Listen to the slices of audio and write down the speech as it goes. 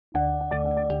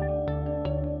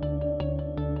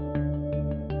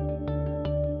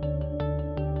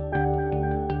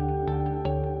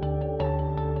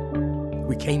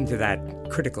came to that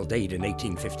critical date in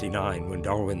 1859 when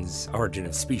Darwin's Origin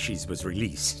of Species was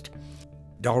released.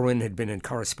 Darwin had been in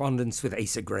correspondence with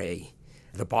Asa Gray,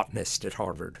 the botanist at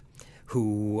Harvard,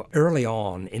 who early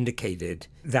on indicated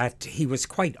that he was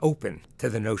quite open to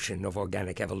the notion of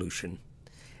organic evolution,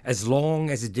 as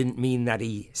long as it didn't mean that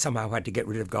he somehow had to get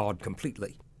rid of God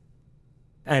completely.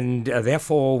 And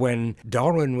therefore, when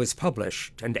Darwin was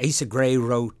published, and Asa Gray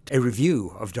wrote a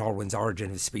review of Darwin's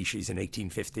Origin of Species in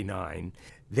 1859,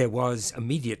 there was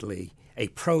immediately a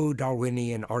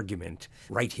pro-Darwinian argument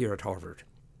right here at Harvard.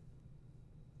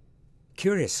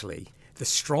 Curiously, the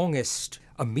strongest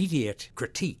immediate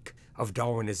critique of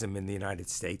Darwinism in the United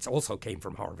States also came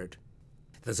from Harvard,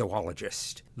 the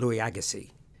zoologist, Louis Agassiz.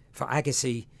 For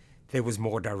Agassiz, there was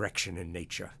more direction in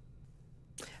nature.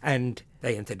 And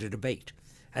they entered a debate.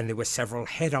 And there were several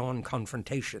head-on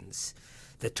confrontations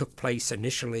that took place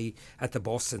initially at the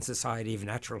Boston Society of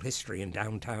Natural History in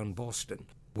downtown Boston,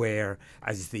 where,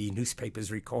 as the newspapers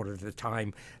recorded at the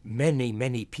time, many,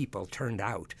 many people turned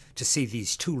out to see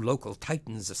these two local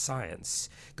titans of science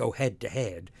go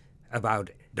head-to-head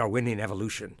about Darwinian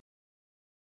evolution.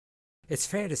 It's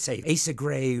fair to say Asa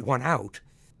Gray won out.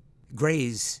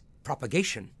 Gray's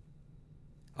propagation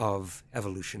of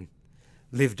evolution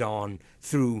lived on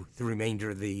through the remainder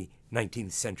of the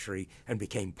 19th century and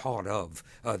became part of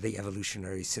the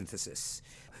evolutionary synthesis.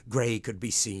 Gray could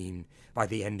be seen by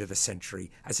the end of the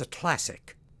century as a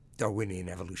classic Darwinian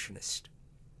evolutionist.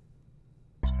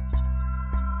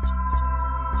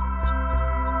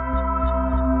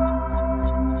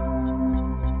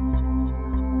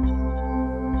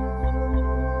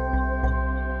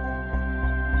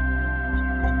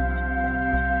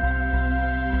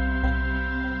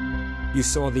 You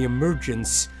saw the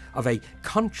emergence of a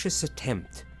conscious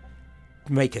attempt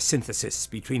to make a synthesis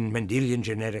between Mendelian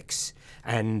genetics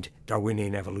and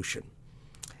Darwinian evolution.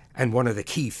 And one of the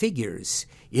key figures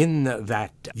in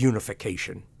that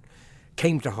unification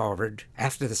came to Harvard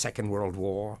after the Second World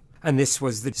War, and this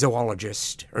was the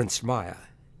zoologist Ernst Mayr.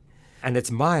 And it's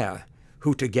Mayr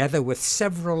who, together with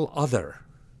several other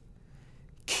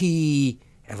key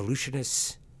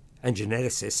evolutionists and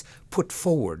geneticists, put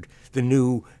forward the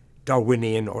new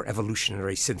Darwinian or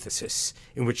evolutionary synthesis,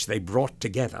 in which they brought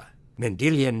together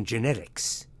Mendelian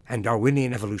genetics and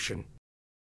Darwinian evolution.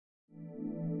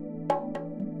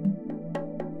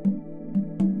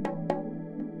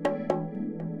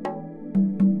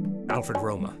 Alfred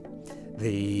Romer,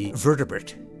 the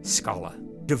vertebrate scholar,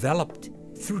 developed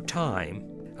through time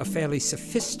a fairly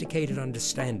sophisticated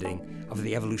understanding of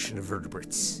the evolution of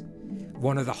vertebrates,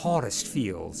 one of the hardest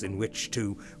fields in which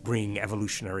to bring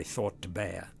evolutionary thought to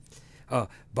bear.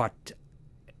 But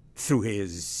through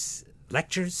his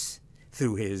lectures,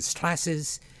 through his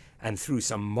classes, and through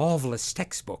some marvelous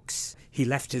textbooks, he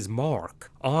left his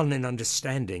mark on an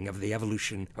understanding of the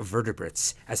evolution of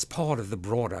vertebrates as part of the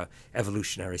broader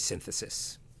evolutionary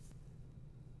synthesis.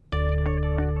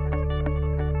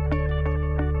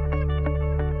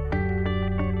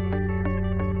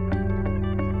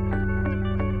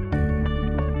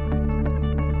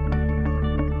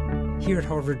 Here at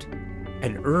Harvard,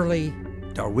 an early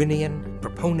Darwinian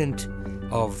proponent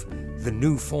of the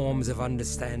new forms of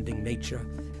understanding nature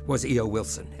was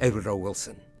Edward O.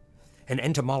 Wilson, an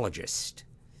entomologist.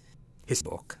 His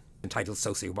book, entitled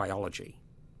Sociobiology,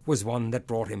 was one that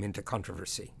brought him into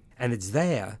controversy. And it's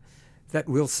there that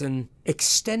Wilson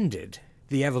extended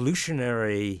the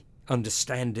evolutionary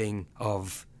understanding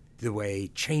of the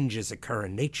way changes occur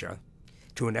in nature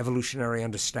to an evolutionary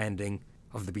understanding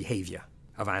of the behavior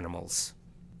of animals,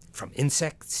 from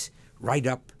insects right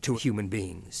up to human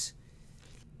beings.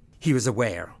 He was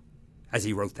aware, as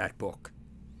he wrote that book,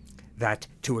 that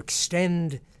to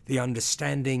extend the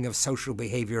understanding of social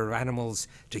behavior of animals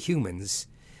to humans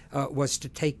was to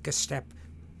take a step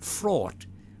fraught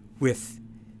with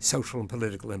social and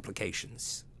political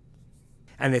implications.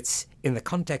 And it's in the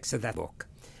context of that book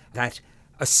that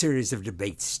a series of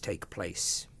debates take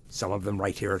place, some of them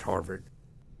right here at Harvard.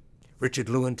 Richard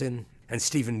Lewontin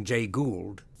and Jay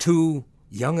Gould, two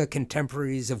younger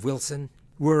contemporaries of Wilson,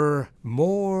 were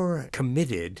more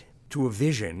committed to a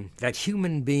vision that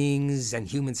human beings and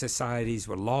human societies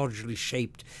were largely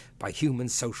shaped by human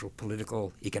social,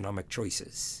 political, economic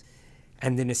choices,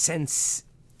 and in a sense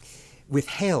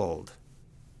withheld,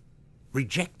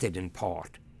 rejected in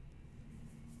part,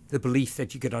 the belief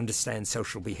that you could understand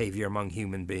social behavior among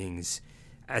human beings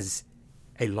as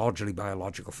a largely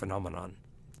biological phenomenon.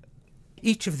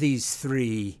 Each of these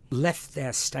three left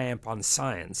their stamp on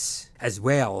science as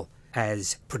well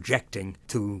as projecting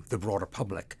to the broader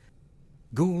public.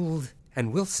 Gould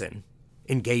and Wilson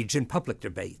engaged in public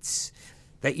debates.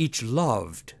 They each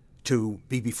loved to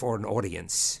be before an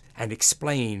audience and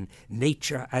explain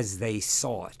nature as they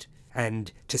saw it,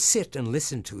 and to sit and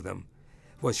listen to them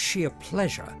was sheer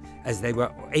pleasure, as they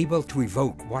were able to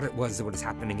evoke what it was that was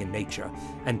happening in nature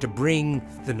and to bring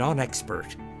the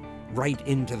non-expert right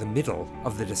into the middle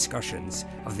of the discussions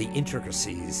of the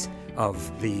intricacies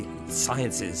of the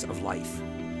sciences of life.